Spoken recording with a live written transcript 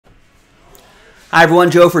Hi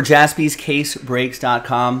everyone, Joe for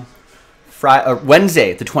JaspysCaseBreaks.com.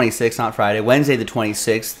 Wednesday the 26th, not Friday, Wednesday the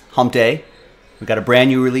 26th, hump day. We've got a brand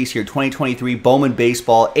new release here, 2023 Bowman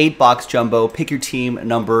Baseball 8-box jumbo. Pick your team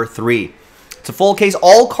number 3. It's a full case,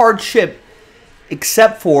 all card ship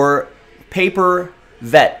except for paper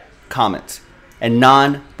vet comments and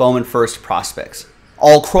non-Bowman first prospects.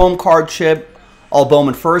 All chrome card ship, all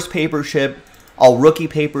Bowman first paper ship, all rookie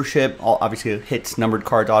paper ship, all obviously hits, numbered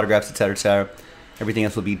cards, autographs, etc., etc. Everything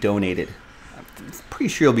else will be donated. I'm pretty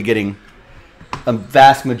sure you'll be getting a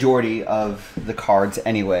vast majority of the cards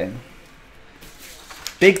anyway.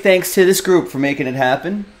 Big thanks to this group for making it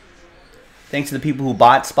happen. Thanks to the people who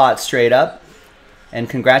bought spots straight up. And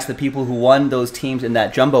congrats to the people who won those teams in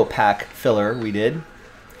that jumbo pack filler we did.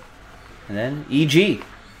 And then EG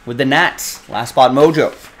with the Nats. Last spot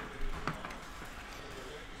mojo.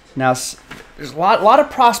 Now, there's a lot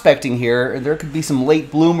of prospecting here. There could be some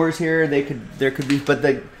late bloomers here. There could be, but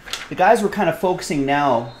the guys we're kind of focusing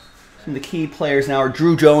now, some of the key players now are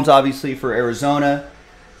Drew Jones, obviously, for Arizona,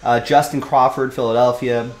 Justin Crawford,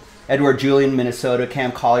 Philadelphia, Edward Julian, Minnesota,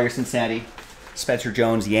 Cam Collier, Cincinnati, Spencer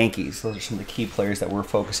Jones, Yankees. Those are some of the key players that we're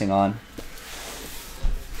focusing on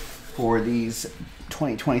for these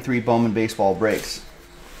 2023 Bowman baseball breaks.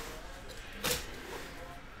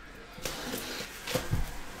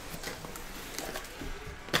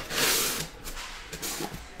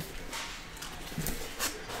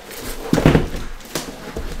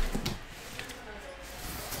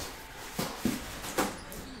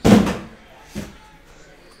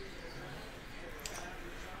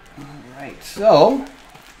 So,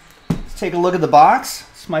 let's take a look at the box.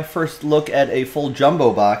 This is my first look at a full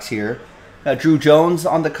jumbo box here. Got Drew Jones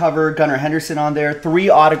on the cover, Gunnar Henderson on there, 3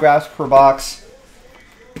 autographs per box,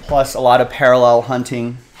 plus a lot of parallel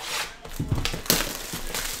hunting.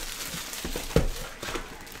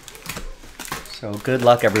 So good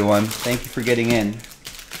luck, everyone. Thank you for getting in.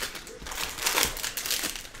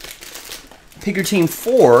 Pick your team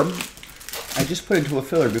 4. I just put into a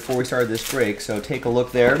filler before we started this break, so take a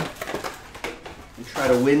look there. And try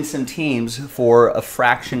to win some teams for a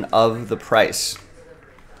fraction of the price.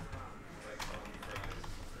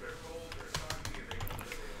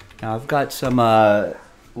 Now I've got some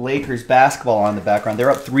Lakers basketball on the background.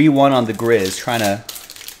 They're up 3-1 on the Grizz, trying to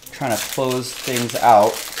close things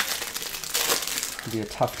out. It'll be a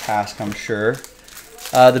tough task, I'm sure.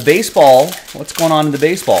 The baseball, what's going on in the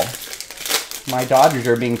baseball? My Dodgers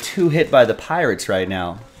are being 2-hit by the Pirates right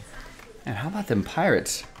now. And how about them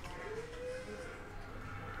Pirates?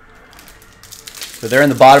 So they're in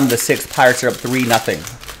the bottom of the 6th. Pirates are up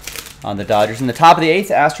 3-0 on the Dodgers. In the top of the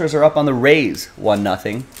 8th, Astros are up on the Rays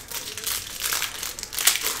 1-0.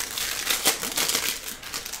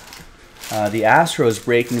 The Astros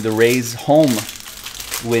breaking the Rays' home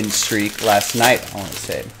win streak last night, I want to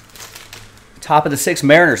say. Top of the 6th,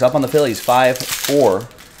 Mariners up on the Phillies 5-4.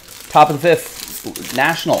 Top of the 5th,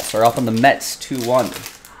 Nationals are up on the Mets 2-1.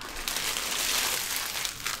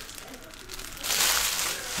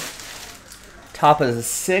 Top of the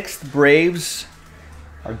 6th, Braves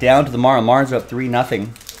are down to the Marlins. Marlins are up 3-0.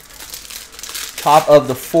 Top of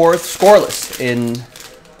the 4th, scoreless in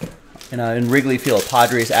Wrigley Field.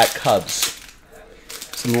 Padres at Cubs.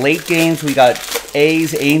 Some late games. We got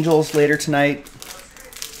A's, Angels later tonight.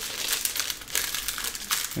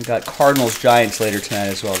 We got Cardinals, Giants later tonight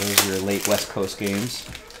as well. Those are your late West Coast games.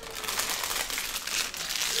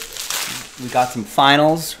 We got some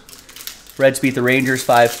finals. Reds beat the Rangers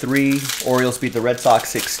 5-3. Orioles beat the Red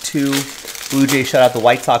Sox 6-2. Blue Jays shut out the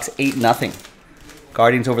White Sox 8-0.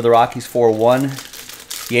 Guardians over the Rockies 4-1.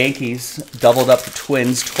 Yankees doubled up the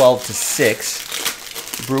Twins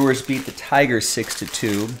 12-6. Brewers beat the Tigers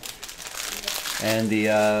 6-2. And the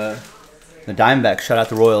Diamondbacks shut out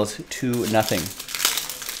the Royals 2-0.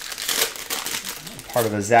 Part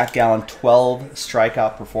of a Zach Gallen 12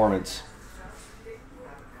 strikeout performance.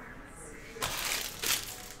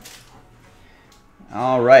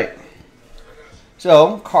 All right.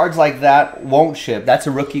 So, cards like that won't ship. That's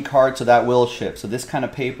a rookie card, so that will ship. So this kind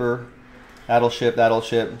of paper, that'll ship.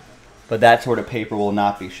 But that sort of paper will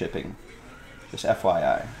not be shipping. Just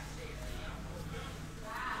FYI.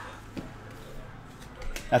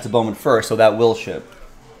 That's a Bowman first, so that will ship.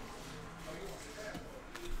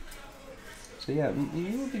 So yeah,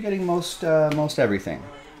 you will be getting most everything.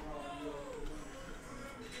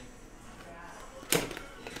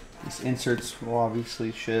 These inserts will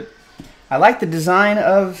obviously ship. I like the design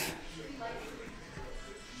of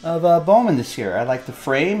Bowman this year. I like the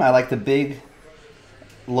frame. I like the big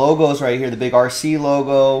logos right here. The big RC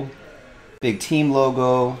logo, big team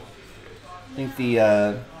logo. I think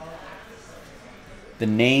the The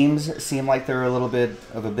names seem like they're a little bit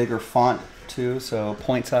of a bigger font too, so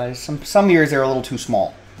point size. Some years they're a little too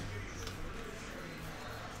small,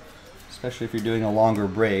 especially if you're doing a longer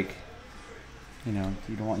break. You know,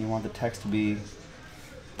 you want the text to be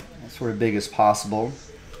as sort of big as possible.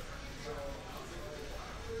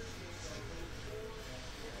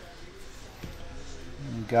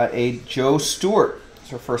 We got a Joe Stewart.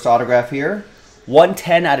 It's our first autograph here.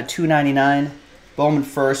 110 out of 299. Bowman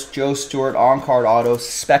first, Joe Stewart, on-card auto,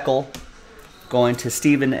 Speckle, going to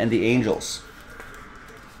Steven and the Angels.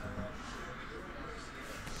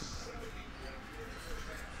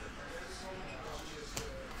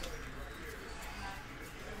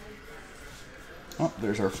 Oh,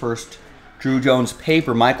 there's our first Drew Jones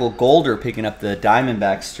paper. Michael Golder picking up the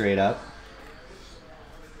Diamondbacks straight up.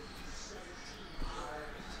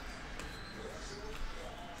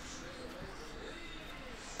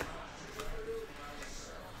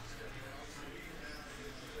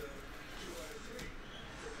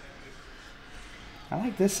 I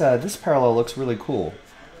like this. This parallel looks really cool,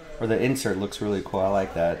 or the insert looks really cool. I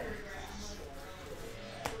like that.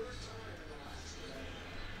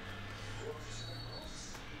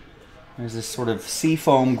 There's this sort of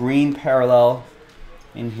seafoam green parallel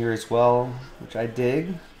in here as well, which I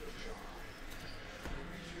dig.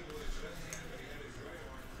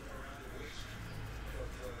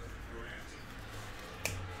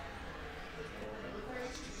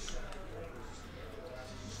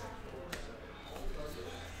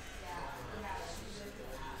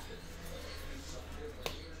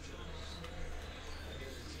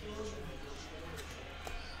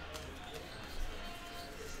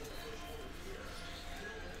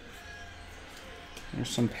 There's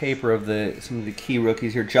some paper of some of the key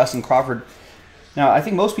rookies here. Justin Crawford. Now, I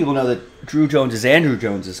think most people know that Drew Jones is Andrew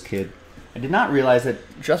Jones's kid. I did not realize that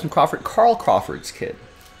Justin Crawford, Carl Crawford's kid.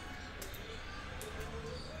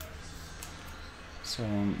 So,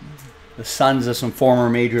 the sons of some former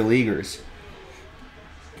major leaguers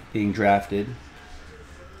being drafted.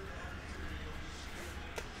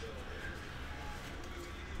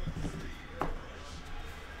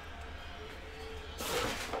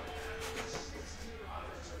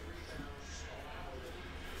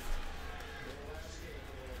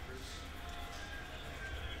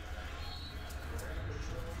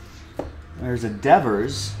 There's a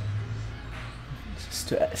Devers,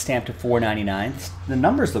 stamped to $4.99. The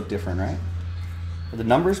numbers look different, right? Are the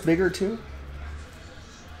numbers bigger too?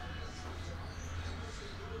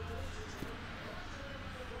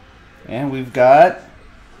 And we've got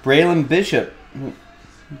Braylon Bishop.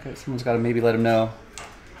 Okay, someone's got to maybe let him know.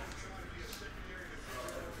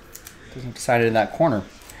 Doesn't have to sign it in that corner.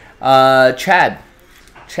 Chad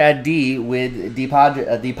D with the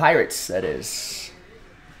Pirates, that is.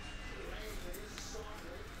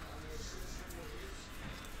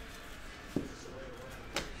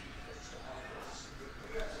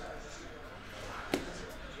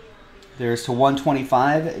 There's to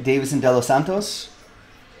 125, Davison De Los Santos.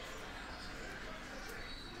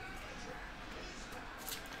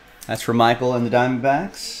 That's for Michael and the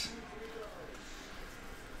Diamondbacks.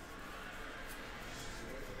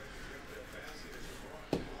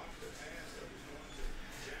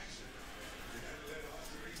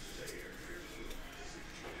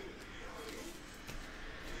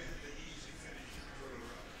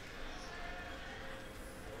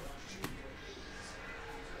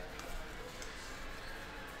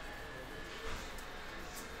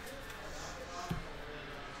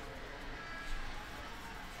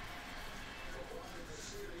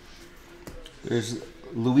 There's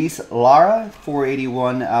Luis Lara,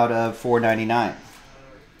 481 out of 499.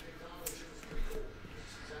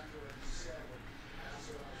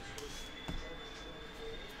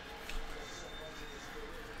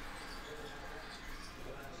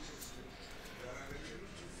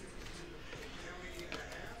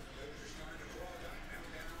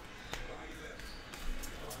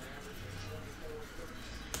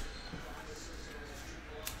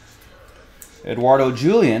 Eduardo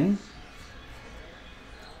Julian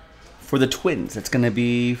for the Twins. It's going to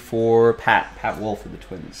be for Pat Wolf for the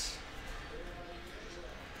Twins.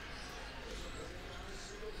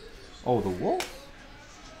 Oh, the Wolf?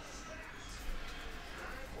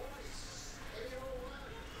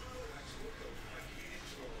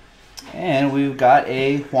 And we've got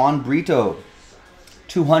a Juan Brito.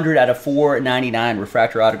 200 out of 499.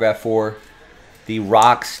 Refractor autograph for the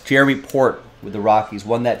Rocks. Jeremy Port with the Rockies.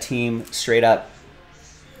 Won that team straight up.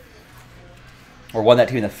 Or won that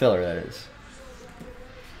team in the filler, that is.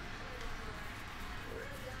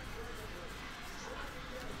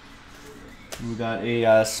 We got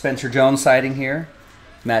a Spencer Jones sighting here.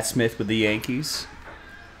 Matt Smith with the Yankees.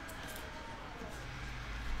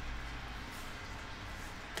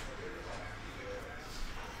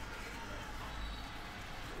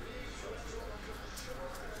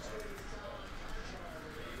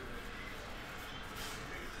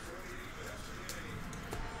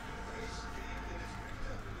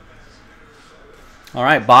 All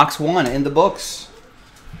right, box 1 in the books.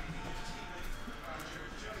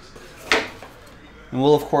 And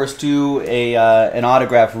we'll, of course, do an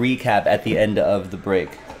autograph recap at the end of the break.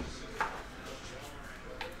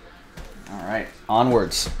 All right,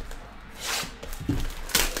 onwards.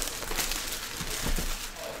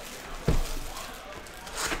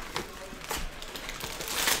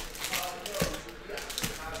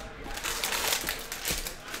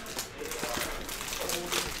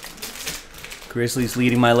 Grizzlies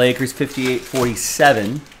leading my Lakers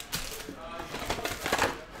 58-47.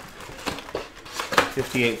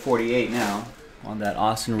 58-48 now on that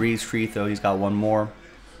Austin Reeves free throw. He's got one more.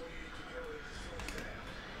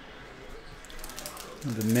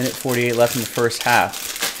 With a minute 48 left in the first half.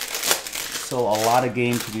 Still a lot of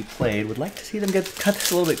game to be played. Would like to see them cut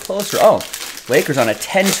this a little bit closer. Oh, Lakers on a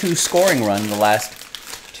 10-2 scoring run in the last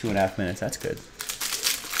 2.5 minutes. That's good.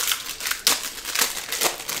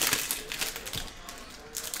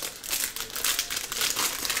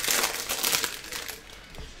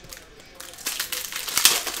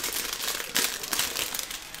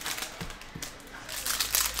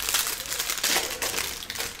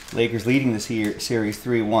 Lakers leading this series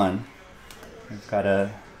 3-1. We've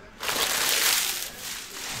got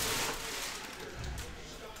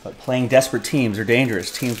but playing desperate teams are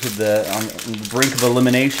dangerous. Teams with on the brink of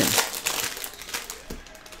elimination.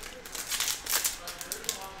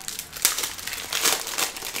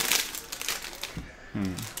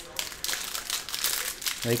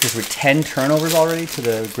 Lakers with 10 turnovers already to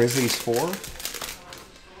the Grizzlies 4.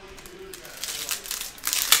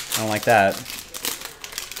 I don't like that.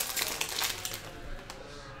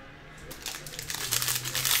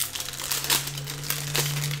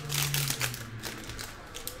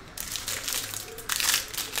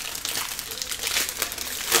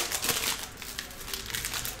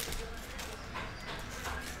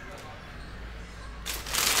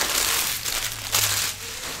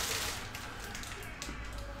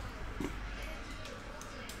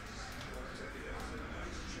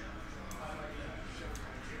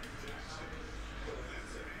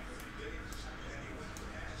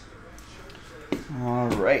 All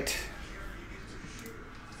right.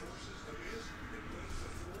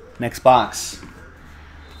 Next box.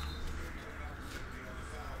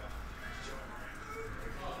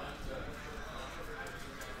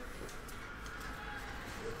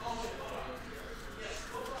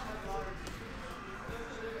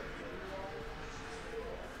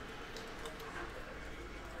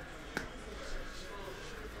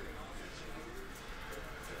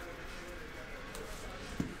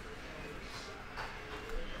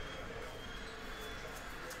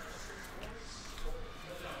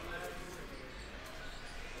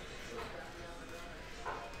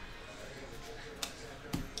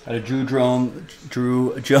 Got a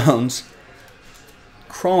Drew Jones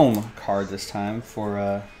Chrome card this time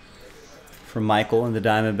for Michael and the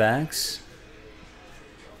Diamondbacks.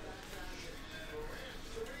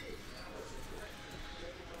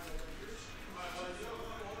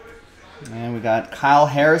 And we got Kyle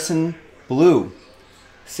Harrison Blue,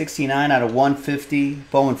 69 out of 150.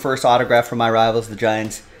 Bowman first autograph for my rivals, the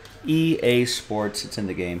Giants. EA Sports. It's in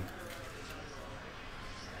the game.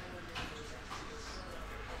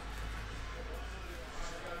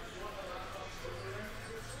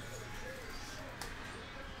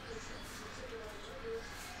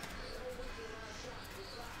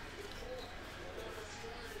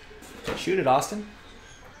 Shoot it, Austin.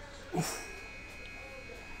 Oof.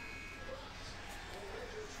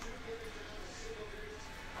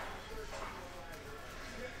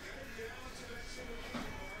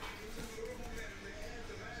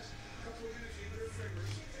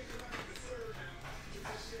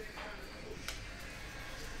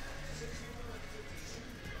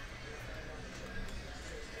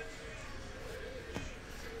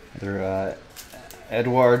 Another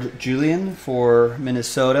Edward Julian for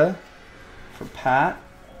Minnesota. For Pat.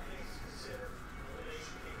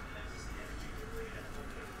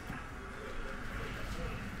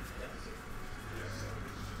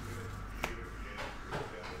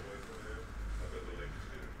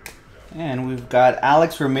 And we've got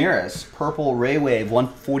Alex Ramirez, Purple Ray Wave,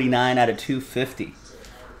 149 out of 250.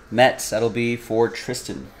 Mets, that'll be for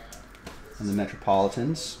Tristan and the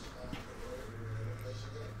Metropolitans.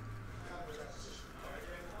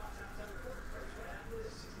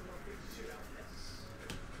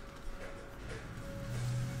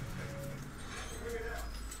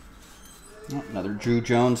 Another Drew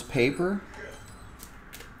Jones paper.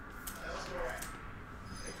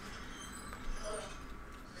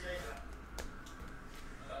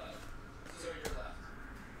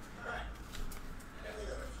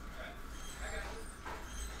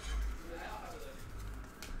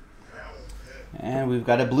 we've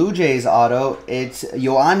got a Blue Jays auto. It's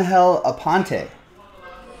Yoangel Aponte.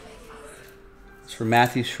 It's for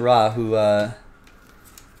Matthew Schra, who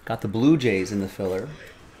got the Blue Jays in the filler.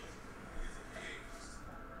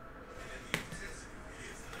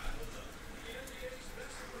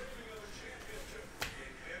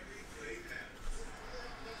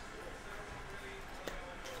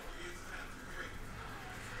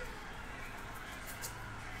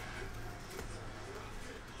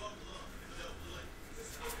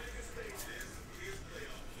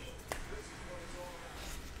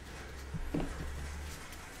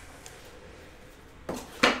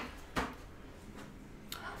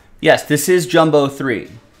 Yes, this is Jumbo 3.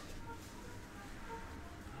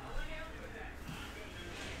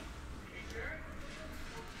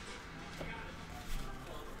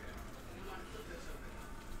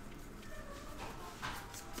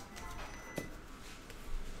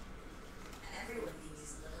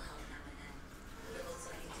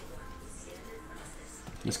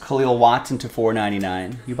 It's Khalil Watson to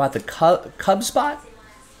 $4.99. You bought the Cub spot?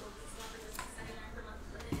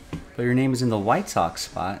 But your name is in the White Sox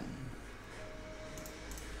spot.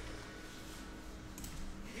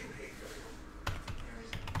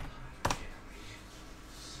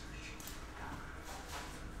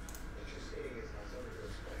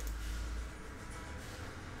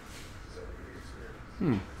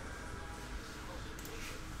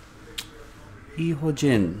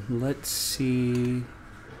 Ihojin. Let's see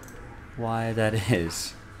why that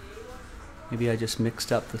is. Maybe I just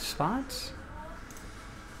mixed up the spots?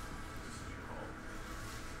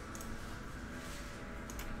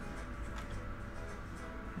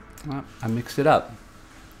 Well, I mixed it up.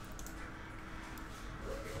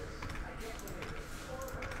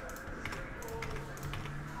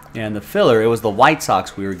 And the filler, it was the White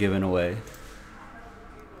Sox we were giving away.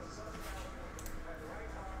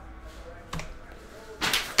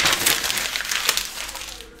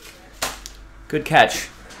 Good catch.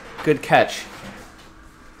 Good catch.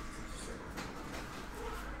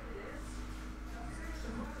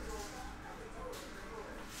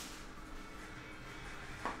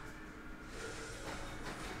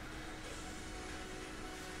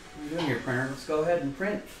 What are you doing here, printer? Let's go ahead and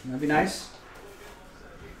print. That'd be nice.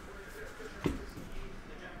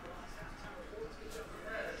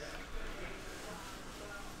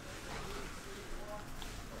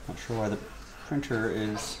 Not sure why the printer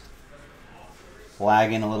is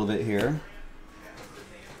lagging a little bit here.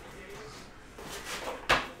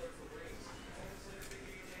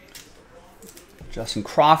 Justin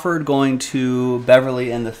Crawford going to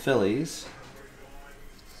Beverly and the Phillies.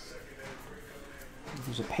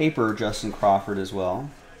 There's a paper Justin Crawford as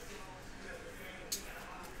well.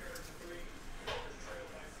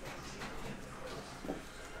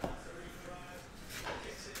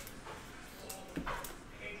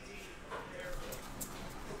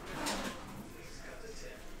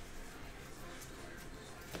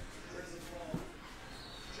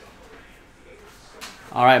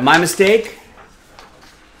 All right, my mistake.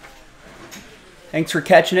 Thanks for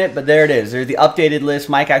catching it, but there it is. There's the updated list.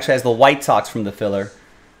 Mike actually has the White Sox from the filler.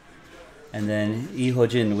 And then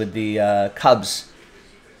Ihojin with the Cubs.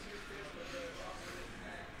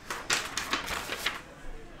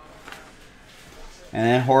 And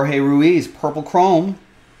then Jorge Ruiz, Purple Chrome.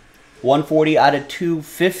 140 out of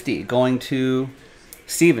 250 going to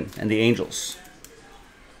Steven and the Angels.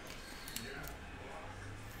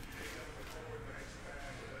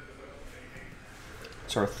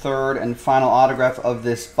 It's our third and final autograph of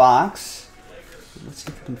this box. Let's see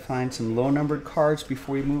if we can find some low-numbered cards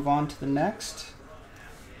before we move on to the next.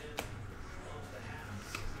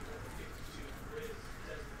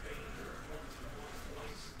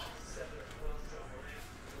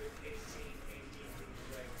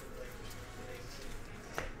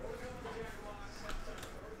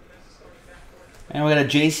 And we got a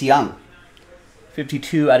Jace Young.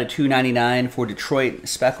 52 out of 299 for Detroit.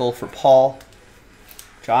 Speckle for Paul.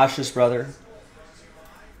 Josh's brother.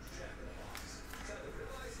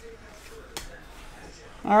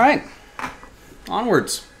 All right,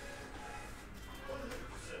 onwards.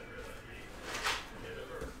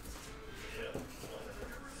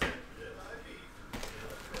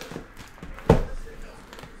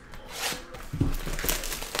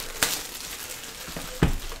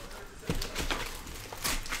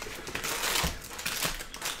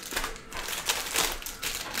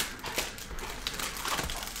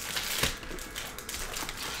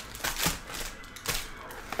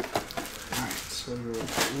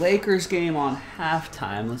 Lakers game on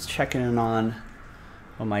halftime. Let's check in on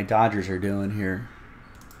what my Dodgers are doing here.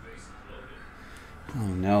 Oh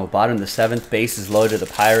no, bottom of the 7th, bases loaded to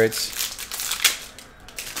the Pirates.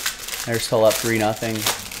 They're still up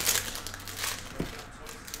 3-0.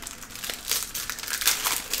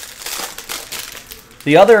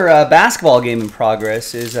 The other basketball game in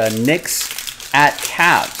progress is Knicks at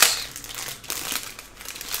Cavs.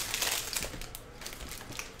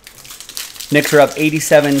 Knicks are up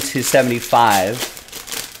 87-75.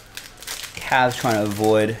 Cavs trying to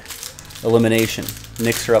avoid elimination.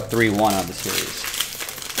 Knicks are up 3-1 on the series.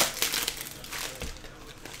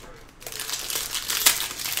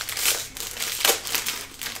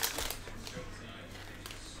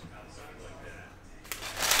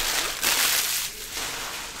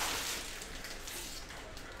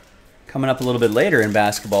 Coming up a little bit later in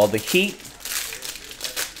basketball, the Heat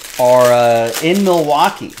are in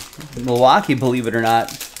Milwaukee. Milwaukee, believe it or not,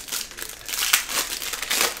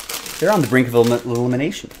 they're on the brink of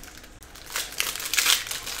elimination.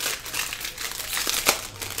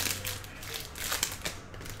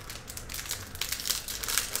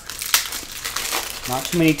 Not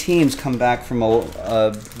too many teams come back from a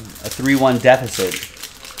 3-1 deficit.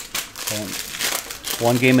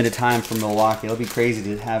 One game at a time for Milwaukee. It'll be crazy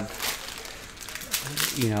to have,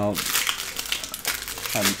 you know,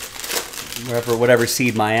 whatever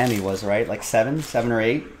seed Miami was, right? Like 7 or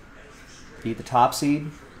 8, beat the top seed.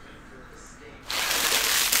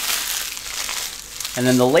 And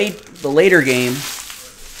then the later game,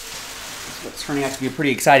 it's turning out to be a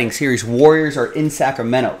pretty exciting series. Warriors are in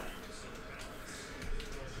Sacramento,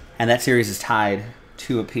 and that series is tied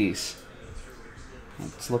 2 apiece.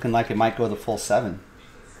 It's looking like it might go the full 7.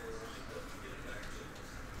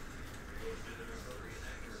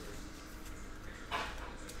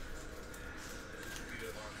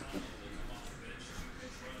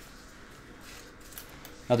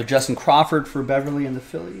 Another Justin Crawford for Beverly and the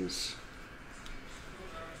Phillies.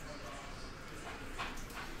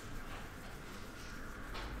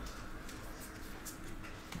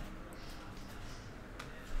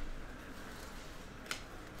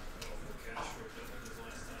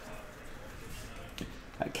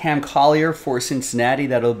 Cam Collier for Cincinnati.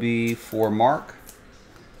 That'll be for Mark.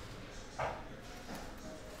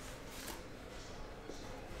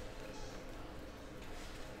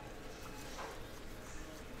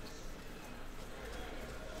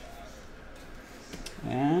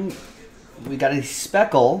 And we got a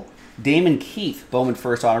speckle. Damon Keith, Bowman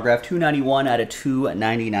first autograph, 291 out of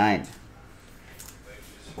 299.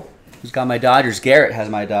 Who's got my Dodgers? Garrett has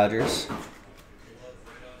my Dodgers.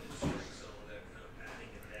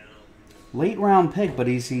 Late round pick, but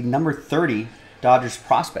he's the number 30 Dodgers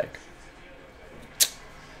prospect.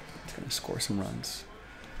 He's going to score some runs.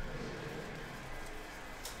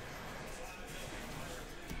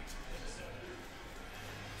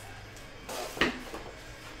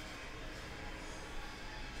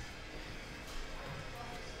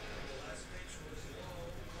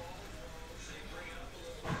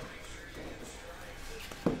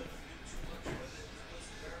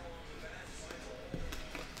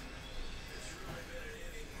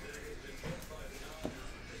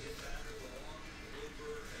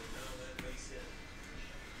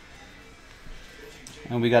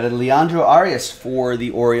 And we got a Leandro Arias for the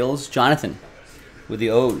Orioles. Jonathan with the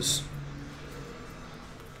O's.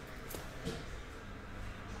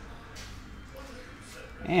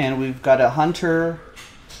 And we've got a Hunter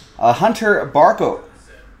Barco.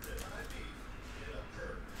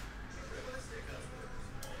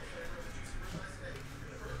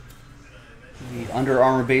 The Under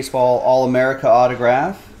Armour Baseball All-America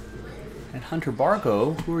autograph. And Hunter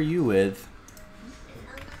Barco, who are you with?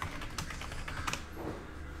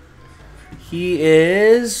 He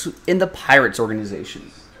is in the Pirates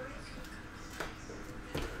organization.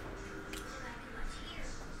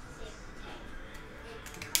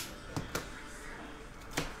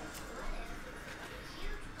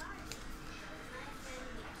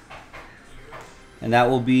 And that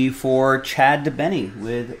will be for Chad DeBenny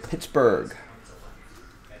with Pittsburgh.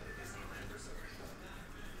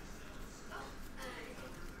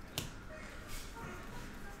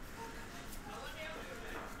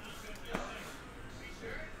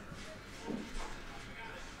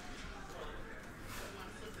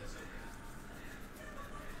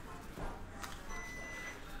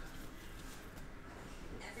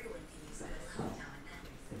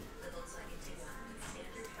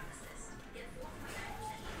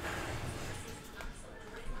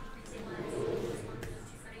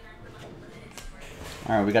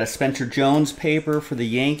 All right, we got a Spencer Jones paper for the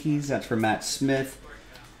Yankees. That's for Matt Smith.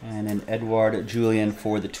 And an Edward Julian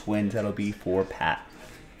for the Twins. That'll be for Pat.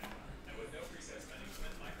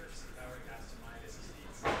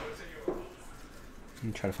 Let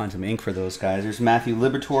me try to find some ink for those guys. There's Matthew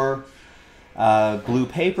Liberatore Blue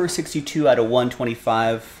paper, 62 out of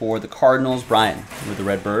 125 for the Cardinals. Brian with the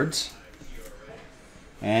Redbirds.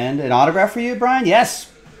 And an autograph for you, Brian?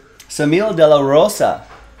 Yes. Samil De La Rosa.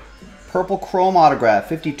 Purple chrome autograph,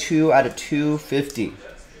 52 out of 250.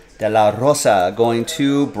 De La Rosa going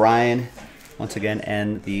to Brian once again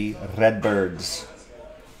and the Redbirds.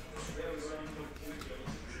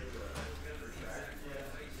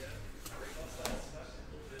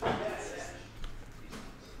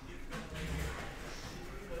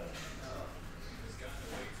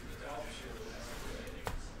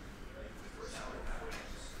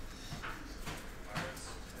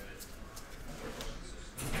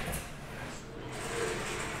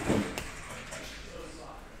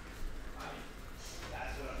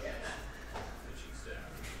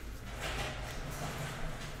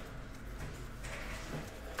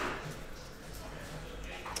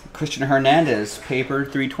 Christian Hernandez, paper,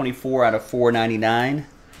 324 out of 499.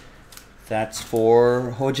 That's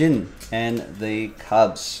for Hojin and the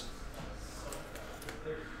Cubs.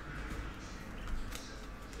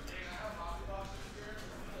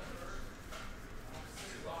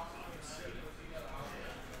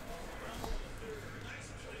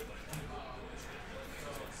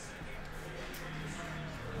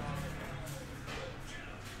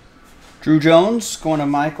 Drew Jones going to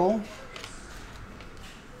Michael.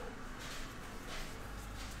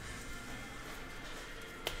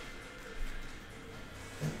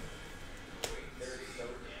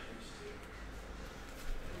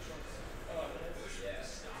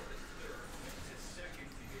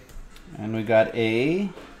 And we got a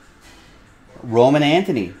Roman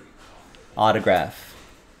Anthony autograph.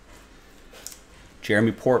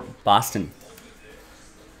 Jeremy Port, Boston.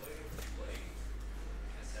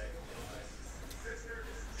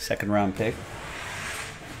 Second round pick.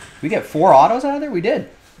 We get 4 autos out of there? We did.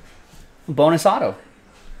 Bonus auto.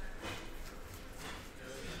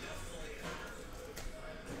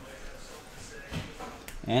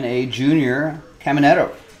 And a junior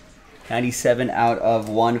Caminero. 97 out of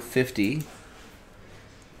 150.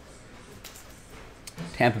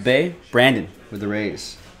 Tampa Bay, Brandon with the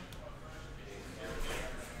Rays.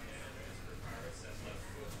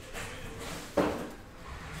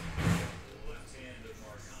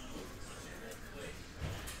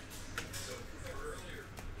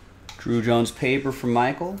 Drew Jones paper from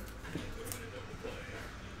Michael.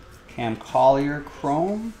 Cam Collier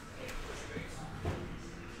chrome.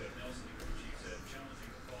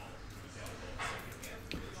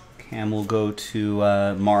 Cam will go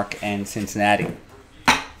to Mark and Cincinnati.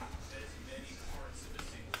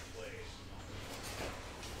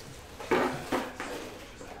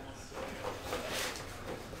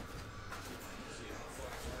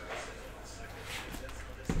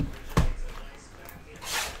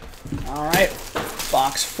 All right,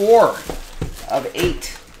 box 4 of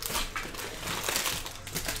 8.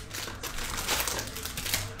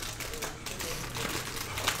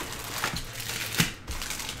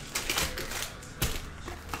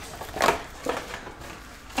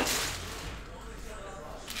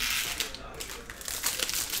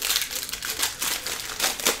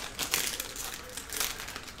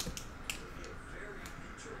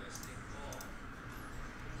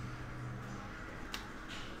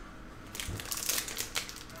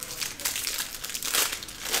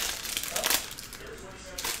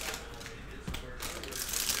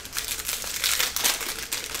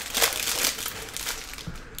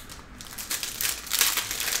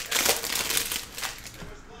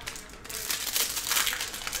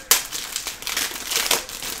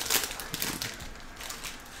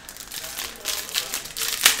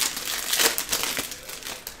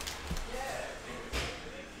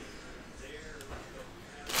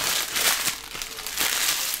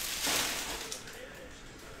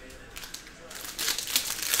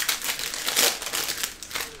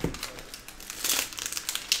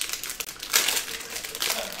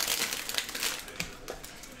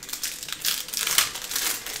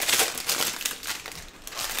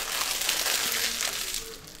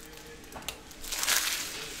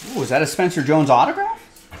 Ooh, is that a Spencer Jones autograph?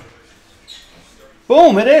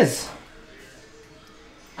 Boom, it is.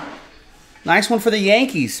 Nice one for the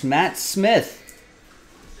Yankees, Matt Smith.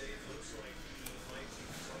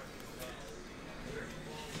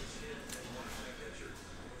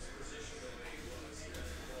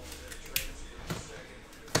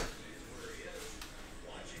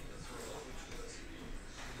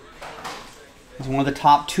 He's one of the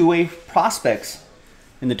top two-way prospects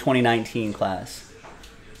in the 2019 class.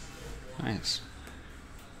 Nice.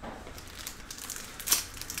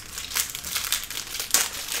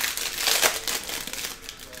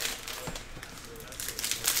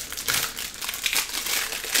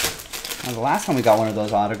 last time we got one of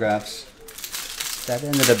those autographs, that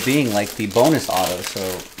ended up being like the bonus auto. So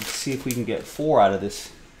let's see if we can get 4 out of this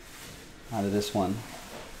one.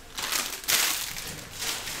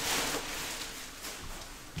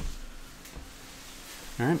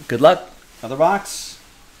 All right, good luck. Another box.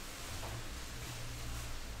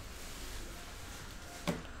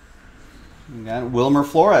 We got Wilmer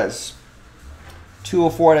Flores,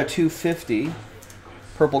 204 out of 250.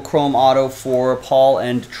 Purple Chrome auto for Paul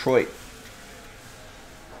and Detroit.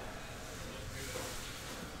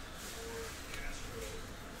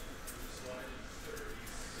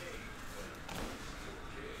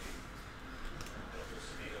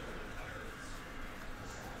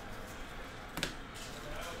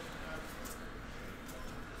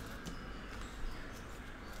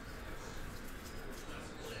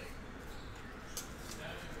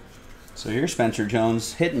 So here's Spencer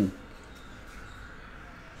Jones hitting.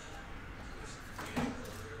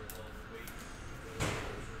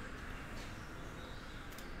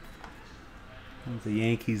 The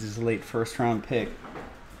Yankees is a late first-round pick.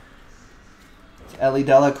 It's Ellie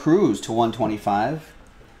De La Cruz to 125.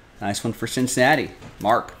 Nice one for Cincinnati.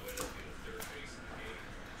 Mark.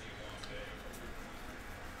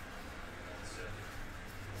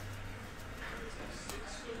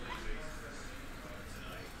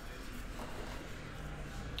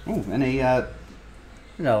 Oh, and a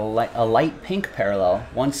light pink parallel.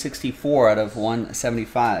 164 out of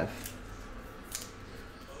 175.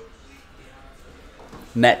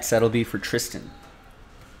 Mets, that'll be for Tristan.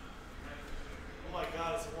 Oh my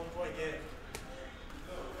God, it's a 1-point game.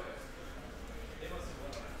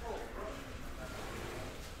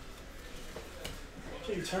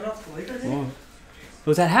 Can you turn off the Laker game? It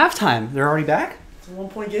was at halftime. They're already back? It's a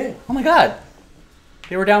 1-point game. Oh my God.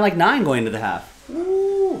 They were down like 9 going into the half.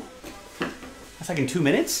 Ooh. That's like in 2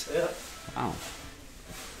 minutes? Yeah. Wow.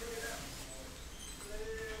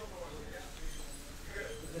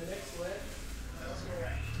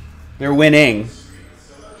 They're winning.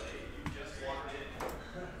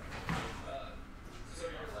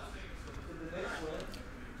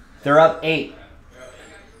 They're up 8.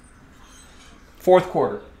 Fourth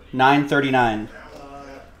quarter, 9:39.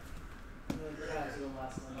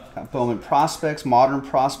 Got Bowman prospects, modern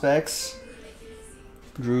prospects.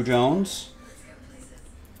 Drew Jones.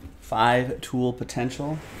 5 tool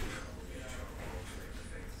potential.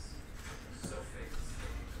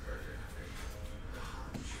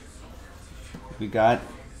 We got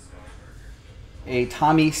a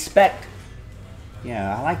Tommy Speck.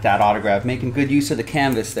 Yeah, I like that autograph. Making good use of the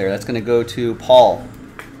canvas there. That's going to go to Paul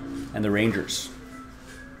and the Rangers.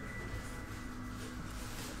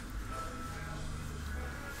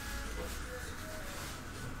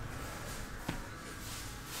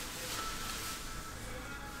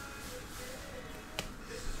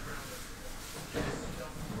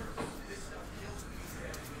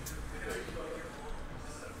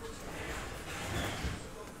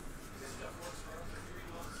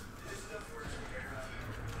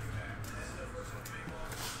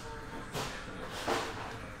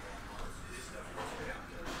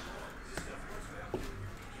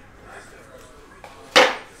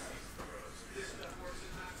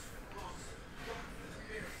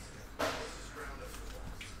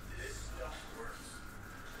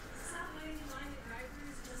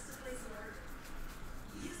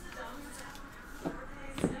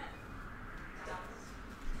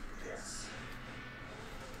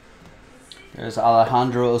 There's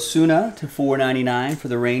Alejandro Osuna to 499 for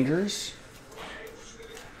the Rangers.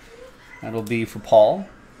 That'll be for Paul.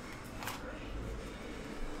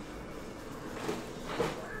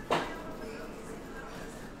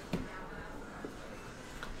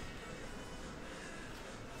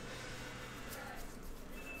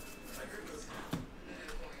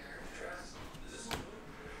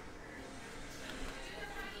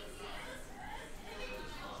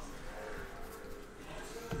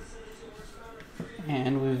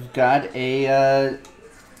 And we've got a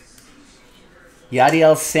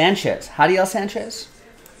Yadiel Sanchez. Yadiel Sanchez.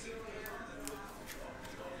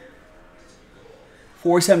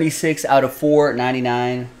 476 out of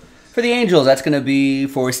 499. For the Angels, that's going to be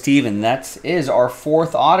for Steven. That is our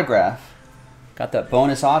 4th autograph. Got that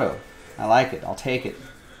bonus auto. I like it. I'll take it.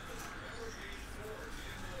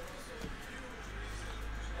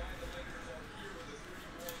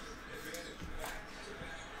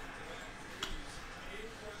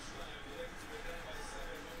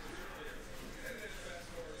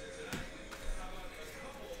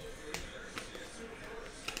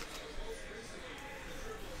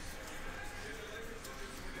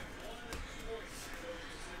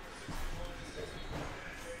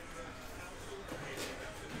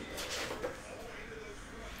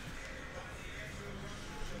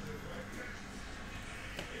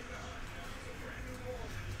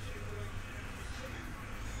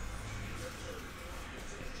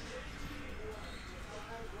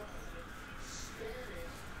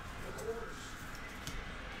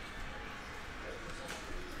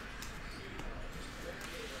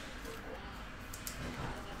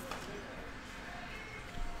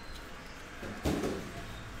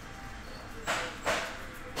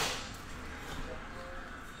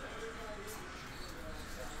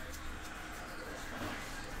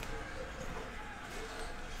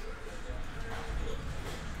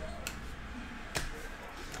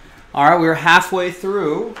 All right, we're halfway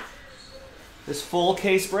through this full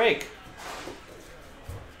case break.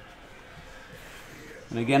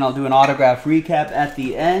 And again, I'll do an autograph recap at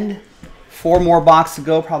the end. 4 more boxes to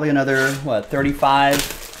go, probably another,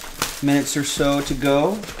 35 minutes or so to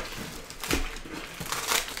go.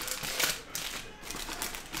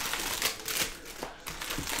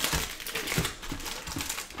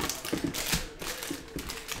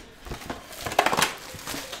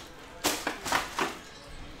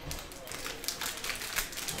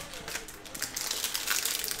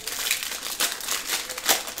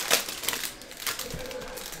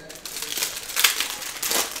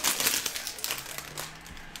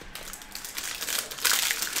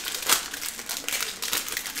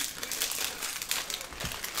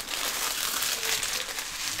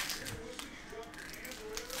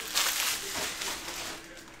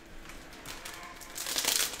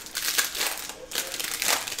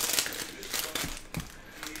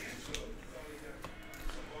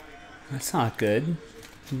 That's not good.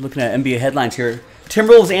 I'm looking at NBA headlines here.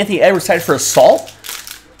 Timberwolves Anthony Edwards cited for assault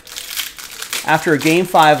after a Game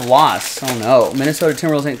 5 loss. Oh no. Minnesota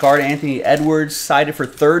Timberwolves guard Anthony Edwards cited for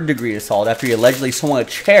 3rd-degree assault after he allegedly swung a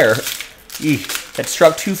chair that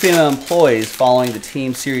struck 2 female employees following the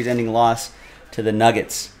team's series-ending loss to the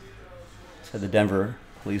Nuggets, said the Denver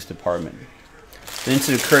Police Department. The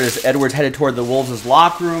incident occurred as Edwards headed toward the Wolves'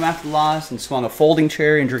 locker room after the loss and swung a folding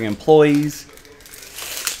chair, injuring employees.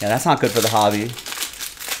 Yeah, that's not good for the hobby.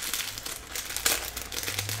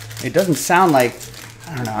 It doesn't sound like,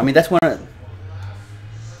 I don't know. I mean, that's one of,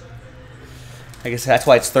 I guess that's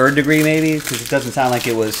why it's 3rd degree maybe, because it doesn't sound like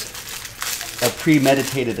it was a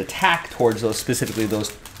premeditated attack towards those, specifically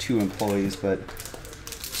those 2 employees, but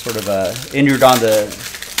sort of injured on the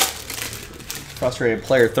frustrated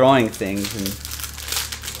player throwing things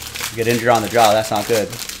and get injured on the job. That's not good.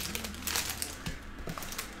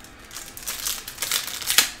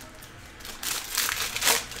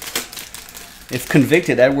 If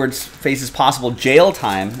convicted, Edwards faces possible jail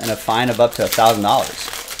time and a fine of up to $1,000.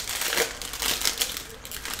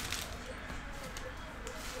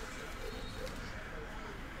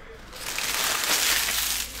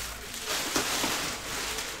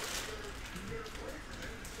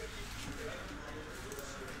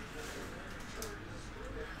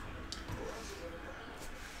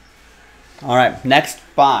 All right, next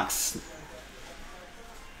box.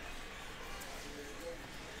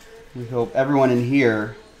 We hope everyone in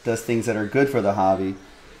here does things that are good for the hobby.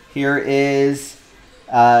 Here is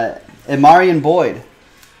Amarian Boyd.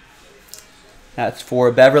 That's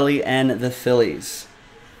for Beverly and the Phillies.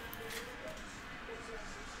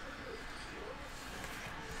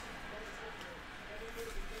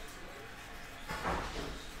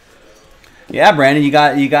 Yeah, Brandon, you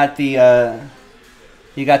got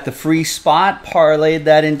the free spot, parlayed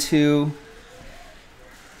that into,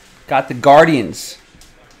 got the Guardians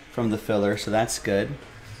from the filler, so that's good.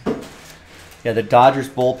 Yeah, the Dodgers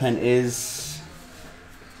bullpen is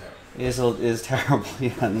terrible.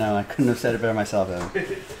 Yeah, no, I couldn't have said it better myself,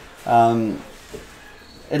 Evan.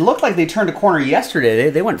 It looked like they turned a corner yesterday.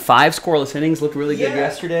 They went 5 scoreless innings, looked really good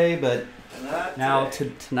yesterday, but now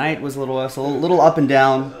tonight was a little up and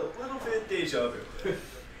down. A little bit deja vu.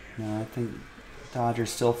 No, I think Dodgers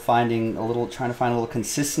still trying to find a little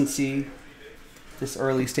consistency this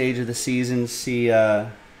early stage of the season. See,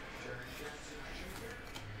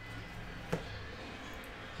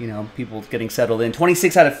 people getting settled in.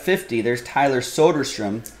 26 out of 50. There's Tyler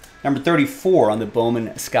Soderstrom, number 34 on the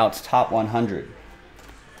Bowman Scouts Top 100.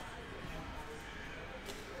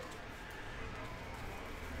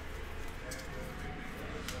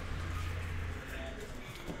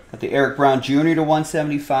 Got the Eric Brown Jr. to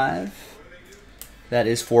 175. That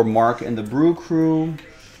is for Mark and the Brew Crew.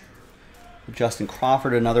 Justin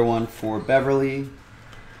Crawford, another one for Beverly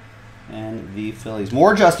and the Phillies.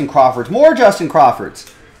 More Justin Crawfords.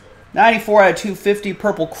 94 out of 250,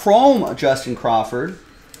 purple chrome Justin Crawford.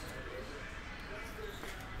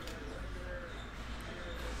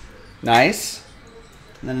 Nice.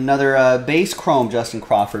 And then another base chrome Justin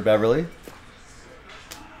Crawford, Beverly.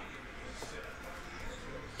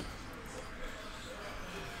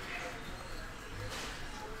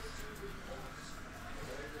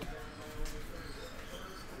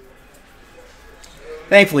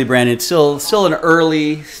 Thankfully, Brandon, it's still an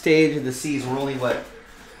early stage of the season. We're only,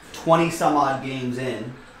 20 some odd games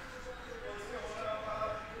in.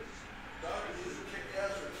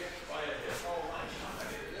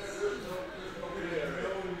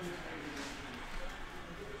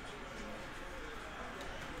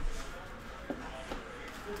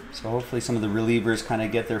 So hopefully some of the relievers kind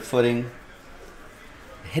of get their footing.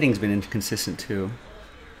 Hitting's been inconsistent too.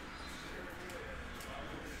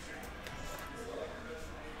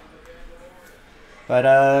 But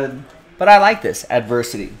I like this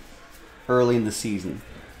adversity early in the season.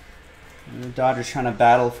 The Dodgers trying to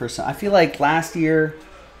battle for some. I feel like last year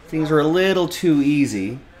things were a little too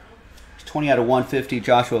easy. 20 out of 150,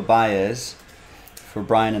 Joshua Baez for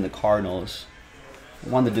Brian and the Cardinals.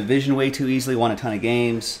 Won the division way too easily, won a ton of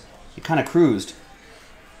games. He kind of cruised.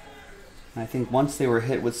 And I think once they were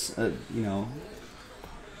hit with, some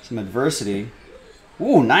adversity.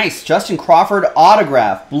 Ooh, nice. Justin Crawford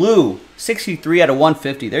autograph. Blue. 63 out of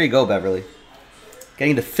 150. There you go, Beverly.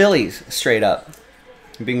 Getting the Phillies straight up.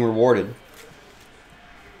 And being rewarded.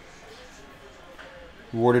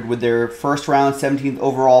 Rewarded with their first round, 17th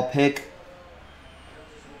overall pick.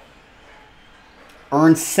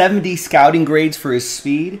 Earned 70 scouting grades for his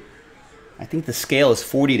speed. I think the scale is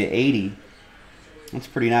 40 to 80. That's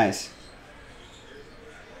pretty nice.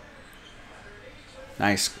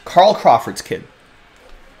 Nice. Carl Crawford's kid.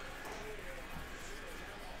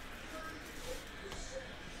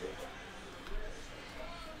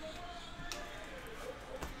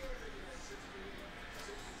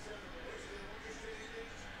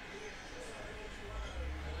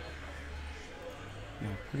 Yeah,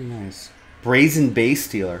 pretty nice. Brazen base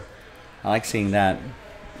stealer. I like seeing that.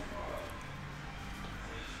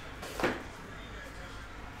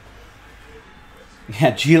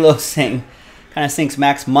 Yeah, Gilo saying, kind of thinks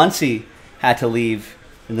Max Muncy had to leave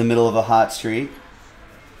in the middle of a hot streak.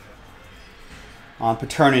 On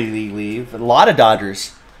paternity leave. A lot of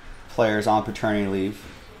Dodgers players on paternity leave.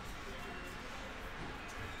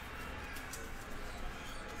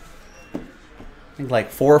 I think like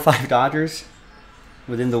 4 or 5 Dodgers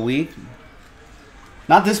within the week.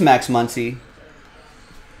 Not this Max Muncy.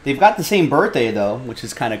 They've got the same birthday, though, which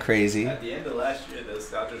is kind of crazy. At the end of last year, those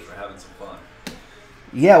Dodgers were having some fun.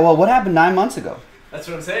 Yeah, well, what happened 9 months ago? That's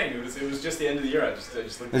what I'm saying. It was just the end of the year. I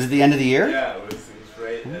just looked. Was it the end of the year? Yeah, it was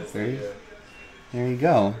great. There you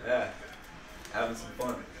go. Yeah, having some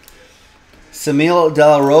fun. Samil De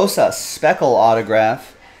La Rosa, Speckle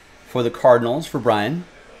autograph for the Cardinals for Brian.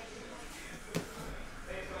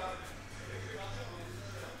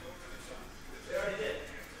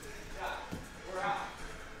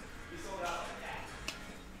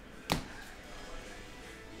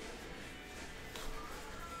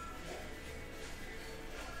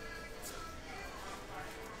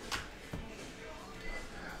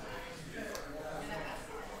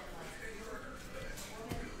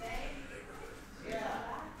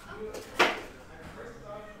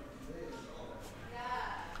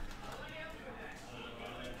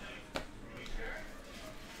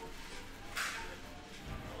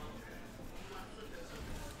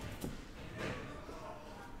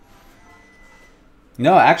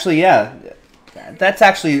 No, actually, yeah. That's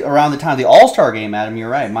actually around the time of the All-Star game, Adam. You're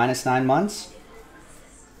right. Minus 9 months.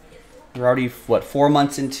 We're already, 4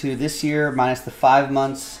 months into this year, minus the 5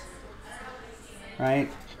 months.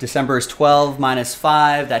 Right? December is 12, minus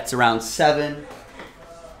 5. That's around 7.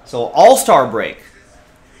 So, All-Star break.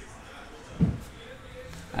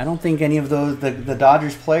 I don't think any of those, the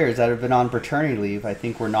Dodgers players that have been on paternity leave, I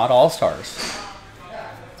think were not All-Stars.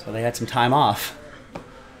 So, they had some time off.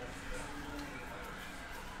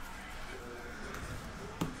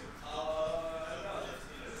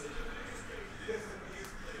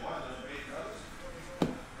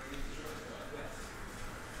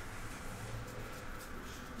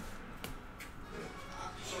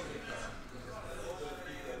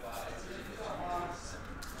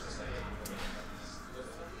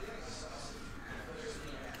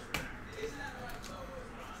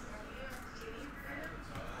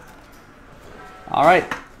 All right,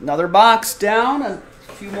 another box down, a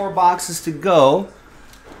few more boxes to go.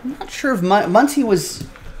 I'm not sure if Muncy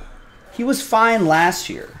was fine last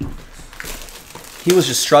year. He was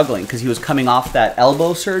just struggling because he was coming off that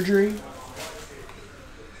elbow surgery.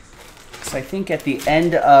 So I think at the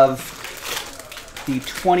end of the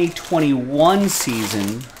 2021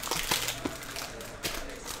 season,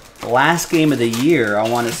 the last game of the year, I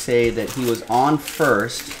want to say that he was on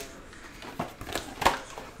first.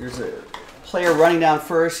 There's a player running down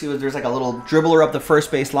first. There's like a little dribbler up the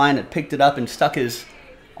first base line that picked it up and stuck his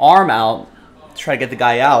arm out to try to get the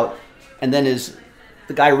guy out. And then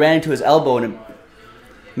the guy ran into his elbow and it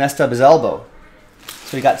messed up his elbow.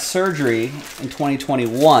 So he got surgery in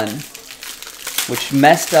 2021, which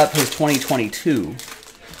messed up his 2022.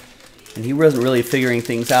 And he wasn't really figuring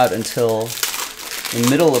things out until the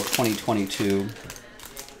middle of 2022.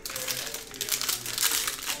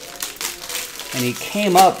 And he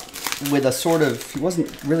came up with a sort of, he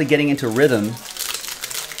wasn't really getting into rhythm.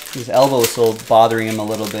 His elbow was still bothering him a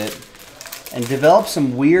little bit. And developed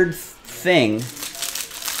some weird thing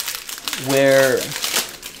where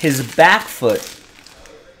his back foot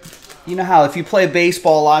you know how if you play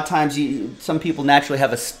baseball, a lot of times some people naturally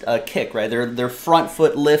have a kick, right? Their front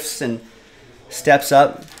foot lifts and steps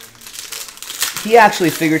up. He actually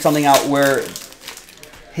figured something out where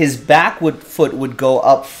his back foot would go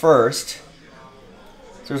up first.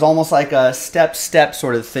 So there's almost like a step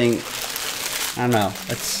sort of thing. I don't know.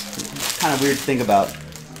 It's kind of weird to think about.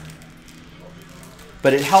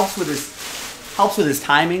 But it helps with his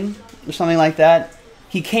timing or something like that.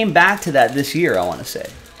 He came back to that this year, I want to say.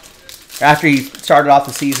 After he started off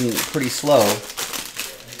the season pretty slow,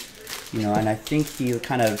 you know, and I think he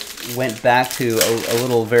kind of went back to a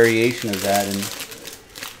little variation of that, and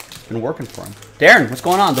it's been working for him. Darren, what's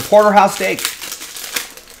going on? The Porterhouse Steak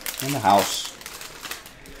in the house.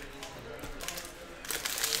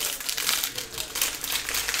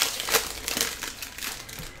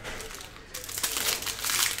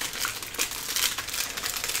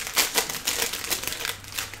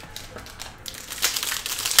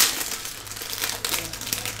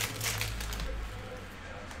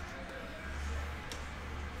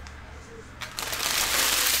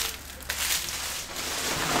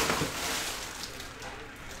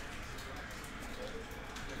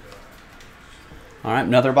 All right,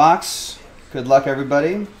 another box. Good luck,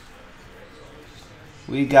 everybody.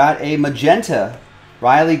 We got a magenta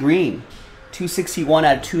Riley Green, 261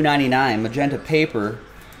 out of 299. Magenta paper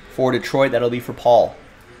for Detroit. That'll be for Paul.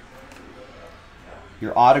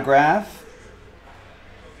 Your autograph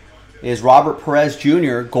is Robert Perez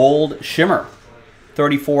Jr., gold shimmer,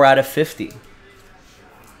 34 out of 50.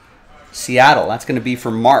 Seattle. That's going to be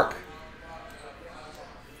for Mark.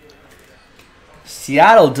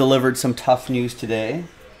 Seattle delivered some tough news today.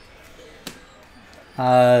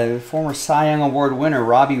 Former Cy Young Award winner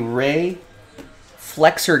Robbie Ray,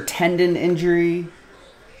 flexor tendon injury.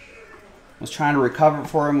 Was trying to recover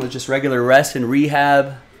for him with just regular rest and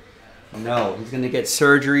rehab. No, he's going to get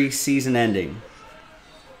surgery, season ending.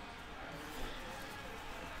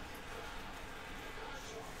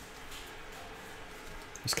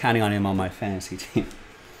 I was counting on him on my fantasy team.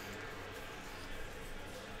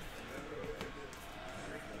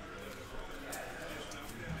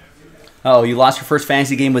 Oh, you lost your first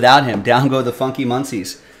fantasy game without him. Down go the Funky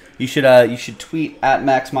Muncies. You should tweet at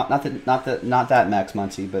Max not that Max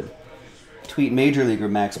Muncy, but tweet Major Leaguer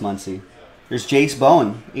Max Muncy. There's Jace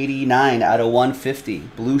Bowen, 89 out of 150,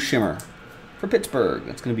 blue shimmer for Pittsburgh.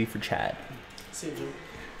 That's going to be for Chad. See you, Jim.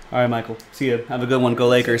 All right, Michael. See you. Have a good one. Go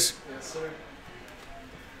Lakers. Yes, sir.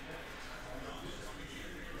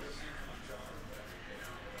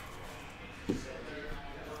 You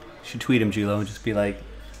should tweet him, Gilo, and just be like,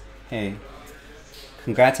 hey,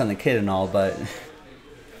 congrats on the kid and all, but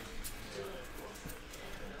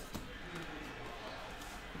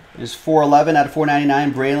there's 411 out of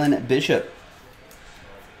 499, Braylon Bishop.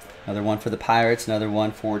 Another one for the Pirates, another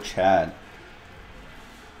one for Chad.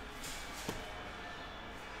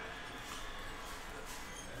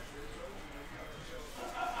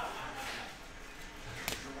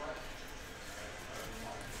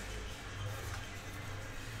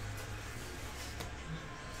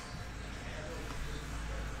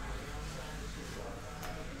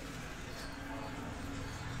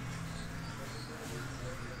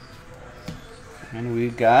 And we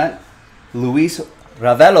got Luis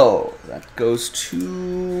Ravelo. That goes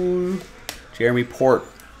to Jeremy Port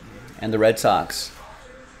and the Red Sox.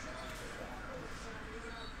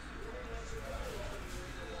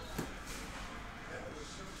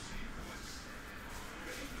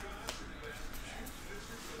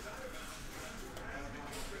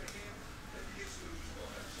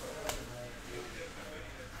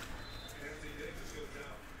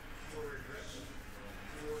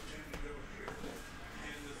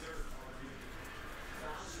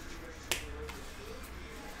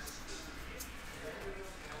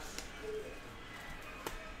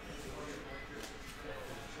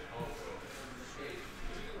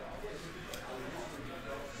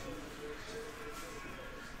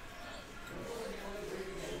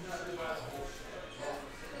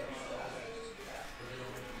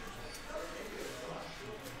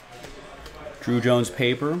 Drew Jones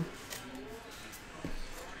paper.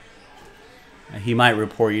 He might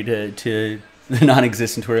report you to the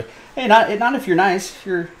non-existent Twitter. Hey, not if you're nice. If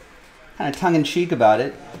you're kind of tongue-in-cheek about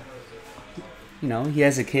it. You know, he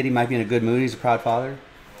has a kid. He might be in a good mood. He's a proud father.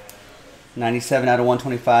 97 out of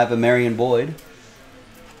 125, a Marion Boyd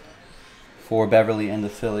for Beverly and the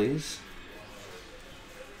Phillies.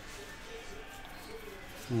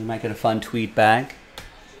 You might get a fun tweet back.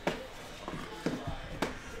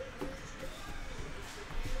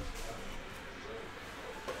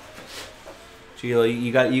 Gilo,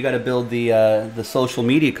 you got to build the social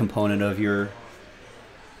media component of your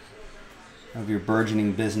of your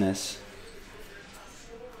burgeoning business.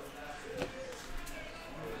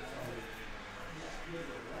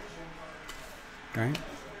 All right.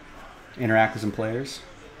 Interact with some players.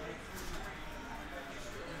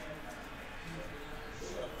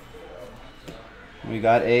 We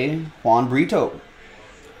got a Juan Brito.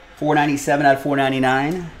 497 out of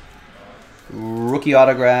 499. Rookie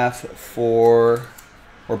autograph for,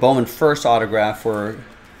 or Bowman first autograph for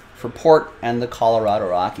Port and the Colorado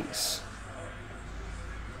Rockies.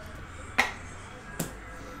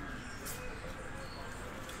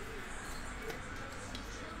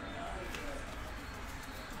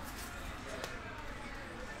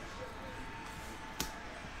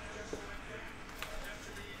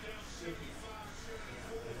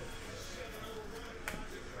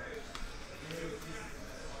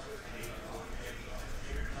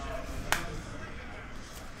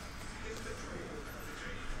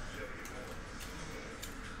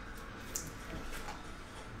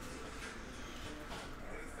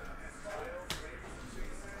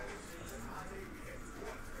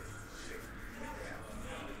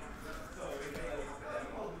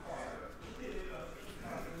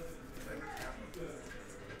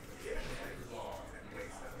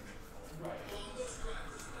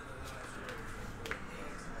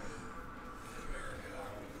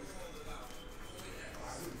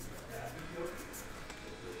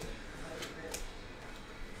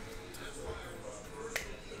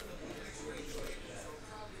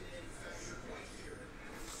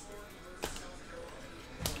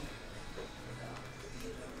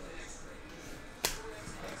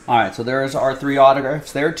 All right, so there's our 3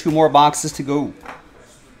 autographs there. 2 more boxes to go.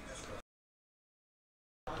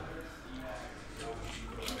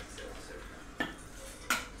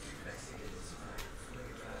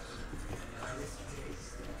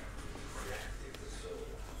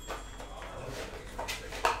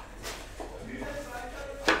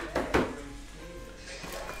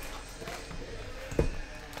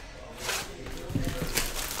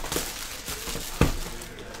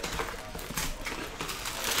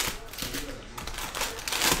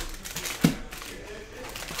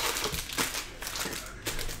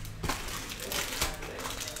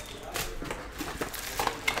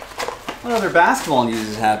 What other basketball news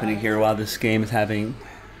is happening here while this game is happening?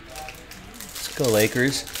 Let's go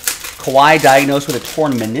Lakers. Kawhi diagnosed with a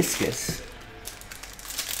torn meniscus.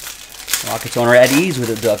 Rockets owner at ease with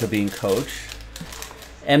Udoka being coach.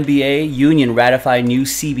 NBA union ratified new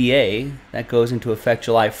CBA. That goes into effect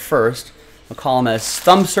July 1st. McCollum has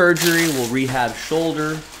thumb surgery, will rehab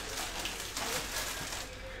shoulder.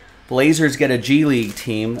 Blazers get a G League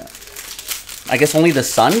team. I guess only the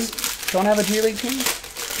Suns don't have a G League team?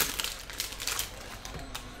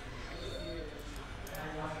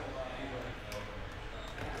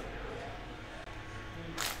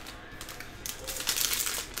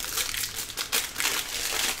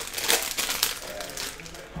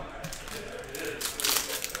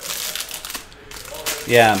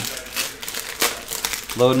 Yeah.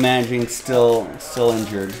 Load managing still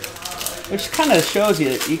injured. Which kind of shows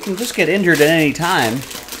you can just get injured at any time.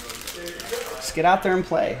 Just get out there and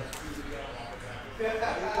play.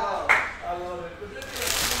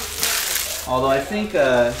 Although I think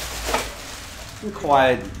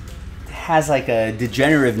Kawhi has like a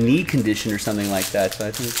degenerative knee condition or something like that. So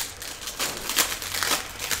I think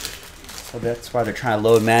that's why they're trying to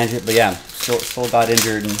load manage it. But yeah, still got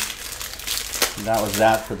injured, and that was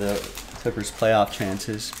that for the Clippers' playoff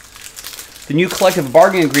chances. The new collective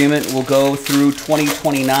bargaining agreement will go through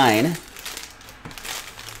 2029.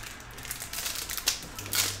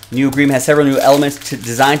 The new agreement has several new elements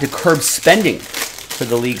designed to curb spending for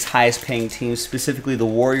the league's highest-paying teams, specifically the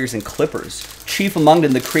Warriors and Clippers. Chief among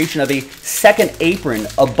them, the creation of a second apron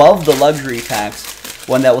above the luxury tax,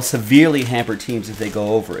 one that will severely hamper teams if they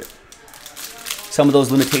go over it. Some of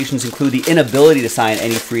those limitations include the inability to sign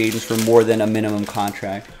any free agents for more than a minimum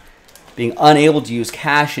contract, being unable to use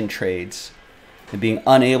cash in trades, and being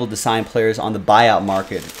unable to sign players on the buyout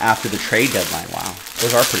market after the trade deadline. Wow,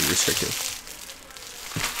 those are pretty restrictive.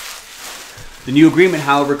 The new agreement,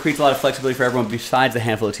 however, creates a lot of flexibility for everyone besides the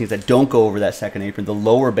handful of teams that don't go over that second apron. The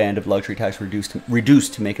lower band of luxury tax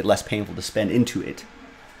reduced to make it less painful to spend into it.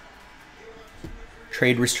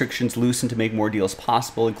 Trade restrictions loosened to make more deals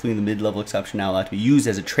possible, including the mid-level exception now allowed to be used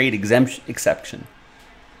as a trade exception.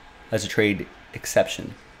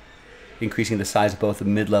 Increasing the size of both the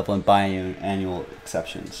mid-level and biannual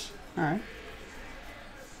exceptions. All right.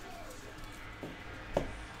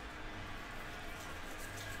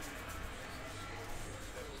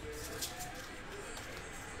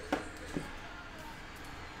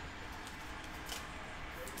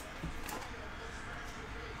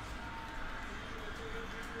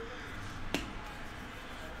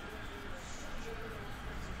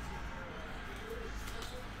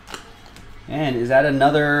 And is that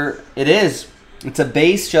another? It is. It's a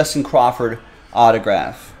base Justin Crawford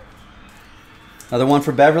autograph. Another one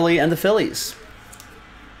for Beverly and the Phillies.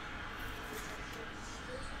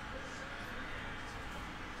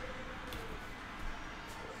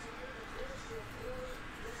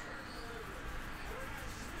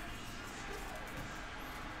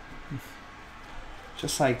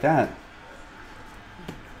 Just like that.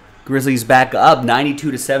 Grizzlies back up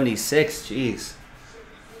 92-76. Jeez.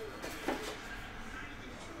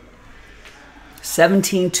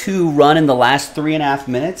 17-2 run in the last 3.5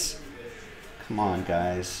 minutes. Come on,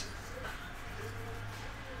 guys.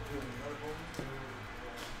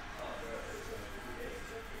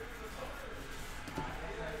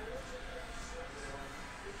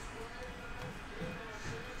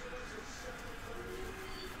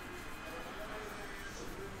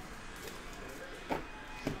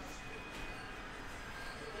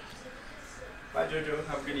 Bye, Jojo.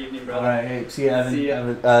 Have a good evening, All brother. right, hey, see you, Evan. See ya.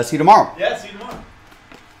 Evan, see you tomorrow. Yeah, see you tomorrow.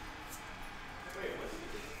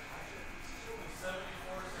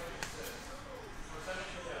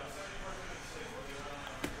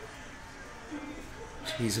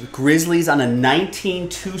 Jeez, Grizzlies on a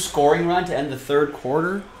 19-2 scoring run to end the third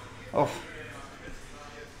quarter. Oh.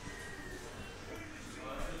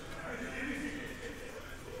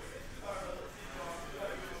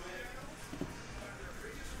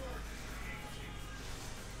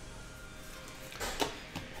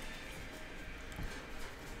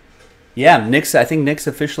 Yeah, Knicks. I think Knicks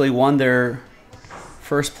officially won their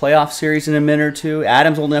first playoff series in a minute or two.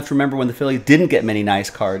 Adam's old enough to remember when the Phillies didn't get many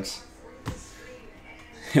nice cards.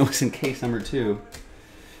 It was in case number 2.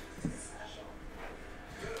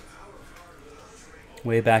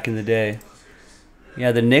 Way back in the day.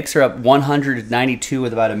 Yeah, the Knicks are up 192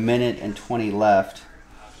 with about a minute and 20 left.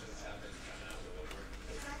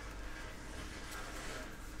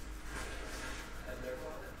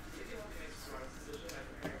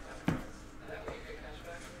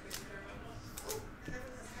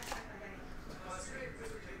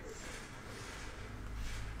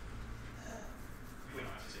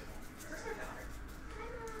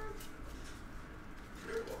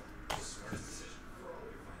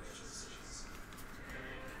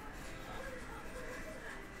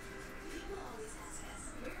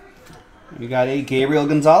 You got a Gabriel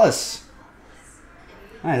Gonzalez.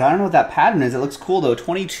 Nice. I don't know what that pattern is. It looks cool, though.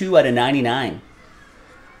 22/99.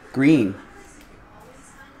 Green.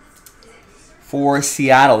 For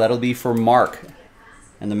Seattle. That'll be for Mark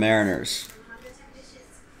and the Mariners.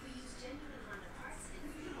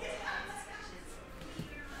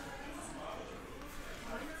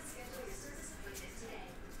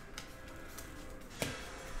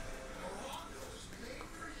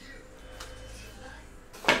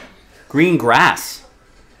 Green grass,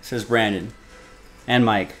 says Brandon. And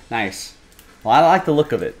Mike. Nice. Well, I like the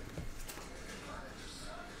look of it.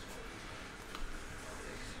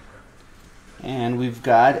 And we've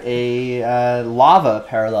got a Lava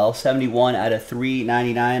parallel,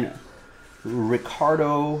 71/399.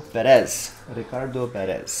 Ricardo Perez. Ricardo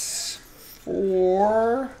Perez.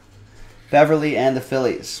 For Beverly and the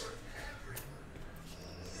Phillies.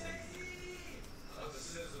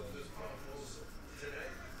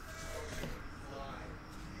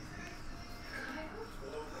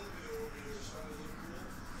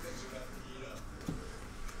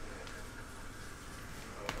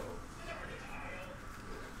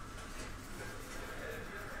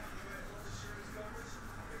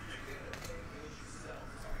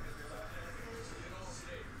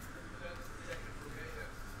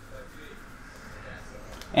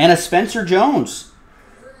 And a Spencer Jones.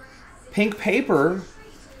 Pink paper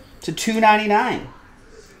to $2.99.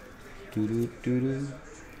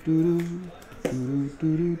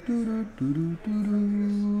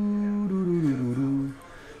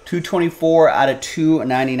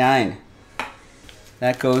 224/299.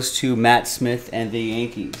 That goes to Matt Smith and the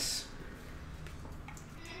Yankees.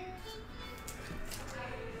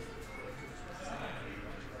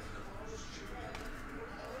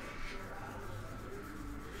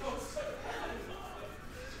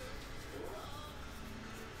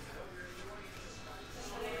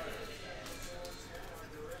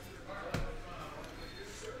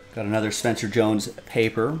 Got another Spencer Jones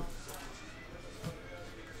paper.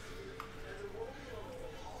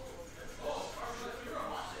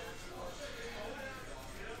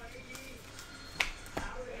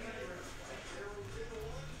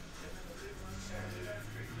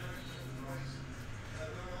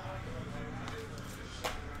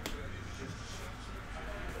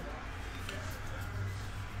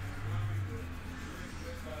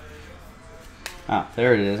 Ah,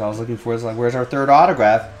 there it is. I was looking for it. It's like, where's our third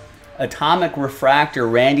autograph? Atomic Refractor,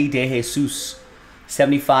 Randy DeJesus.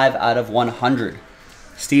 75 out of 100.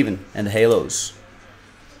 Steven and the Halos.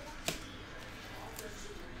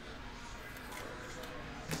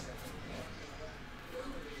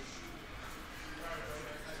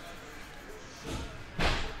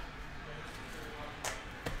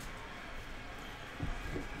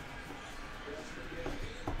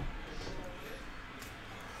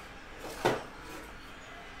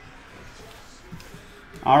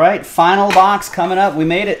 All right, final box coming up. We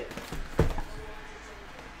made it.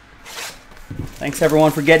 Thanks,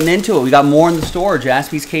 everyone, for getting into it. We got more in the store,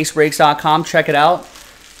 jaspyscasebreaks.com. Check it out.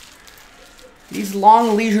 These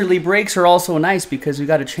long, leisurely breaks are also nice because we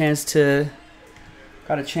got a chance to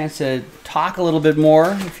talk a little bit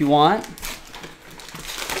more if you want.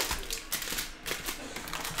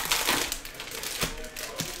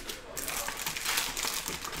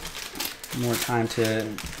 More time to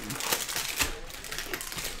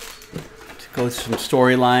go through some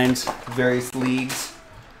storylines, various leagues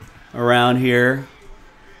around here.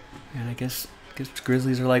 And I guess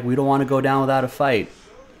Grizzlies are like, we don't want to go down without a fight.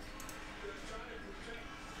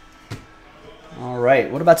 All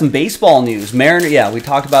right, what about some baseball news? Mariner, yeah, we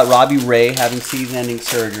talked about Robbie Ray having season-ending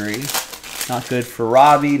surgery. Not good for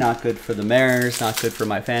Robbie, not good for the Mariners, not good for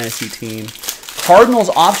my fantasy team. Cardinals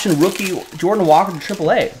option rookie Jordan Walker to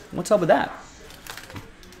AAA. What's up with that?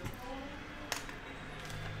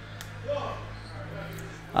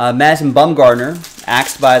 Madison Bumgarner,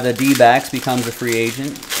 axed by the D-backs, becomes a free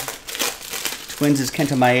agent. Twins'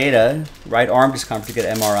 Kenta Maeda, right arm discomfort to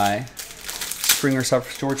get MRI.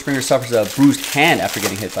 George Springer suffers a bruised hand after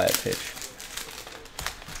getting hit by a pitch.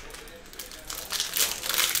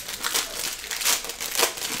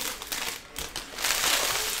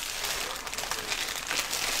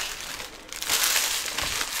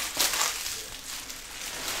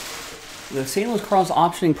 The St. Louis Cardinals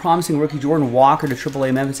optioning promising rookie Jordan Walker to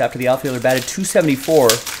AAA Memphis after the outfielder batted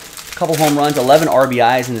 .274, a couple home runs, 11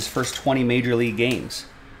 RBIs in his first 20 Major League games.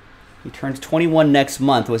 He turns 21 next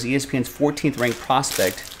month, was ESPN's 14th ranked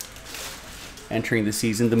prospect entering the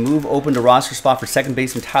season. The move opened a roster spot for second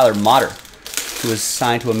baseman Tyler Motter, who was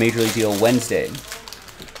signed to a Major League deal Wednesday.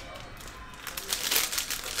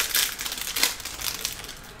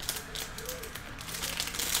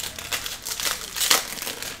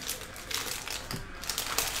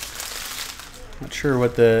 Not sure why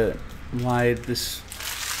this,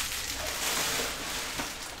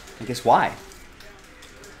 I guess why.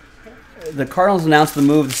 The Cardinals announced the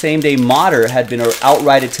move the same day Motter had been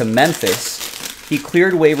outrighted to Memphis. He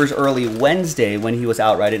cleared waivers early Wednesday when he was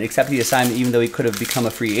outrighted, accepted the assignment even though he could have become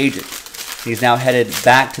a free agent. He's now headed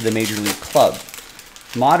back to the Major League club.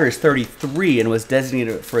 Motter is 33 and was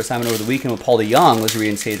designated for assignment over the weekend when Paul DeYoung was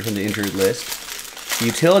reinstated from the injured list. The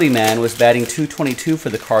utility man was batting .222 for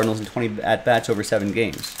the Cardinals in 20 at-bats over 7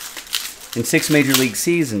 games. In 6 Major League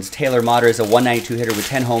seasons, Taylor Motter is a .192 hitter with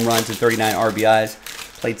 10 home runs and 39 RBIs,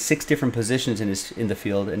 played 6 different positions in the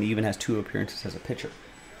field, and even has 2 appearances as a pitcher.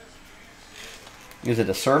 Is it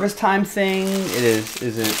a service time thing?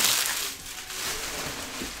 Is it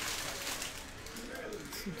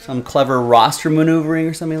some clever roster maneuvering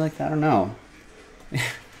or something like that? I don't know.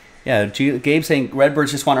 Yeah, Gabe saying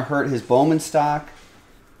Redbirds just want to hurt his Bowman stock.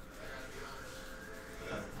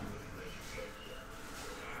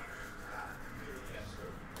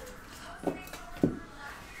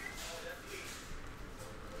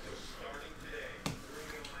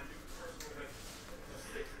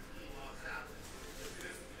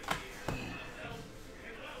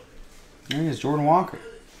 There he is, Jordan Walker.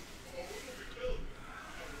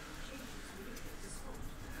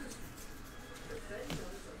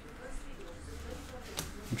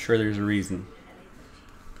 I'm sure there's a reason.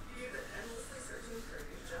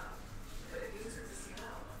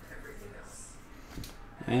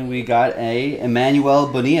 And we got a Emmanuel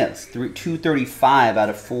Bonias, 235 out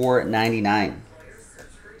of 499.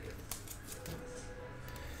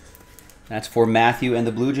 That's for Matthew and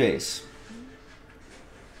the Blue Jays.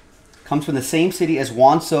 Comes from the same city as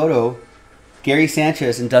Juan Soto, Gary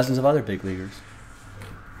Sanchez, and dozens of other big leaguers.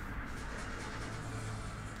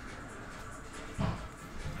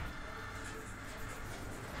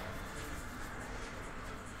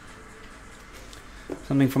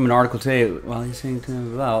 Something from an article today. Well, he's saying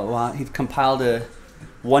he's compiled a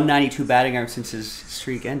 192 batting average since his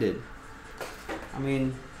streak ended. I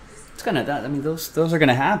mean, those are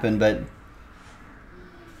gonna happen, but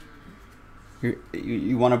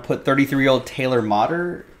you want to put 33-year-old Taylor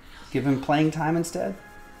Motter, give him playing time instead?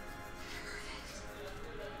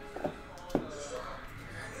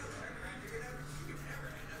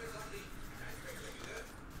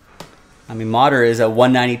 I mean, Motter is a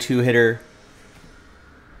 192 hitter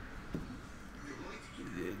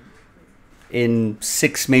in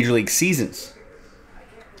 6 major league seasons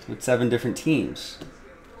with 7 different teams.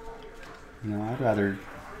 You know, I'd rather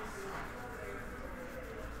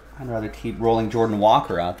keep rolling Jordan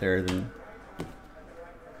Walker out there than.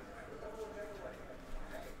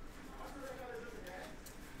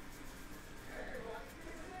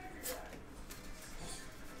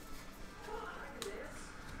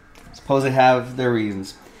 Suppose they have their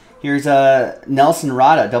reasons. Here's Nelson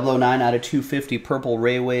Rada, 009 out of 250, purple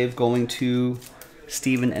Ray Wave going to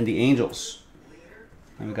Steven and the Angels.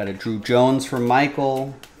 And we got a Drew Jones for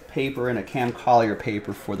Michael paper and a Cam Collier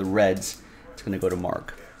paper for the Reds. It's going to go to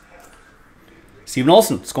Mark. Steven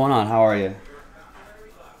Olson, what's going on? How are you?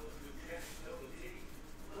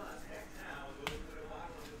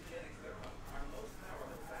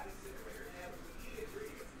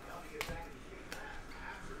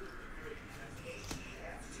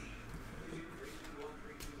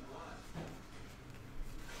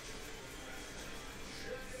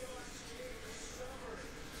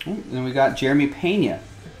 Then we got Jeremy Pena,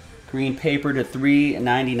 green paper to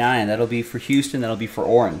 399. That'll be for Houston. That'll be for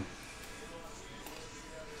Oren.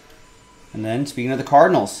 And then speaking of the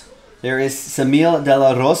Cardinals, there is Samil De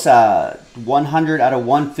La Rosa, 100 out of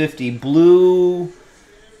 150, blue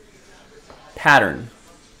pattern.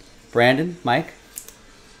 Brandon, Mike,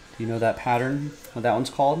 do you know that pattern? What that one's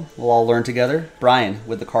called? We'll all learn together. Brian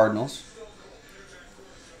with the Cardinals.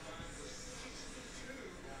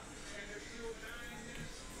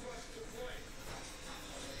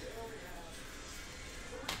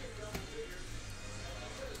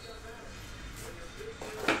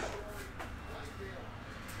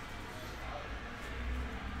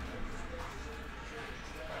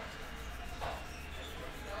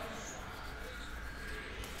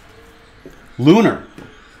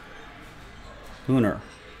 Lunar,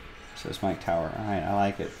 says Mike Tower. All right, I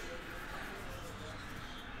like it.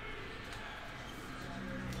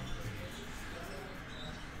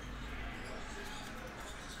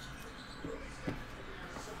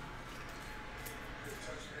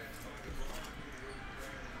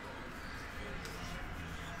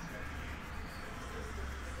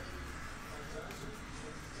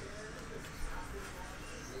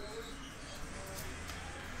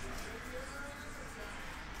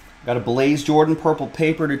 Got a Blaze Jordan purple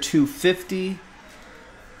paper to 250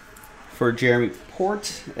 for Jeremy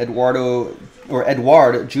Port. Edward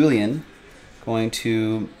Julian going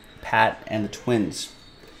to Pat and the Twins.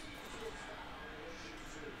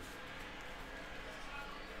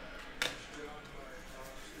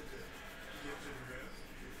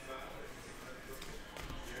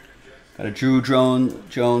 Got a Drew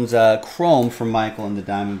Jones chrome from Michael and the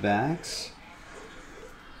Diamondbacks.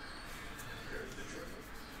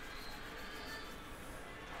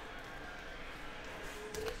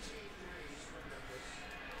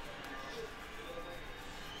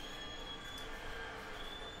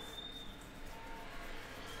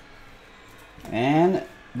 And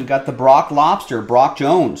we got the Brock Lobster, Brock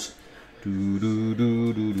Jones.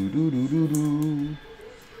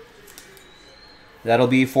 That'll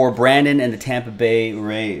be for Brandon and the Tampa Bay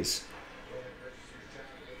Rays.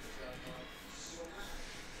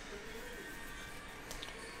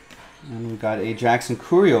 And we got a Jackson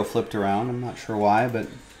Curio flipped around. I'm not sure why, but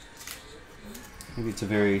maybe it's a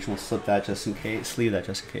variation. We'll slip that just in case, sleeve that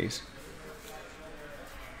just in case.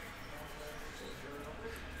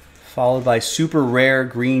 Followed by super rare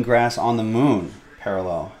green grass on the moon,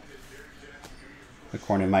 parallel.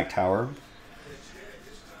 According to Mike Tower.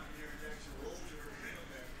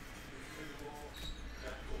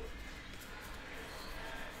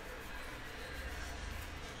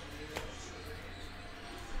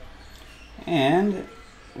 And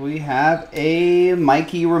we have a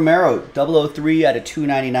Mikey Romero, 003 out of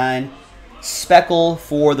 299. Speckle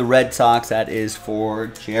for the Red Sox. That is for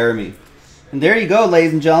Jeremy. And there you go,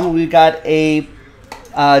 ladies and gentlemen. We've got a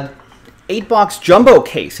 8-box jumbo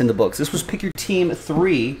case in the books. This was Pick Your Team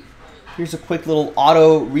 3. Here's a quick little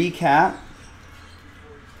auto recap.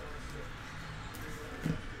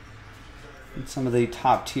 And some of the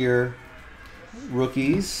top tier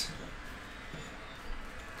rookies.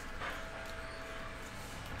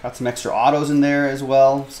 Got some extra autos in there as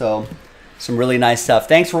well. So some really nice stuff.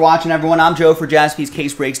 Thanks for watching, everyone. I'm Joe for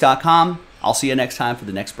JaspysCaseBreaks.com. I'll see you next time for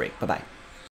the next break. Bye-bye.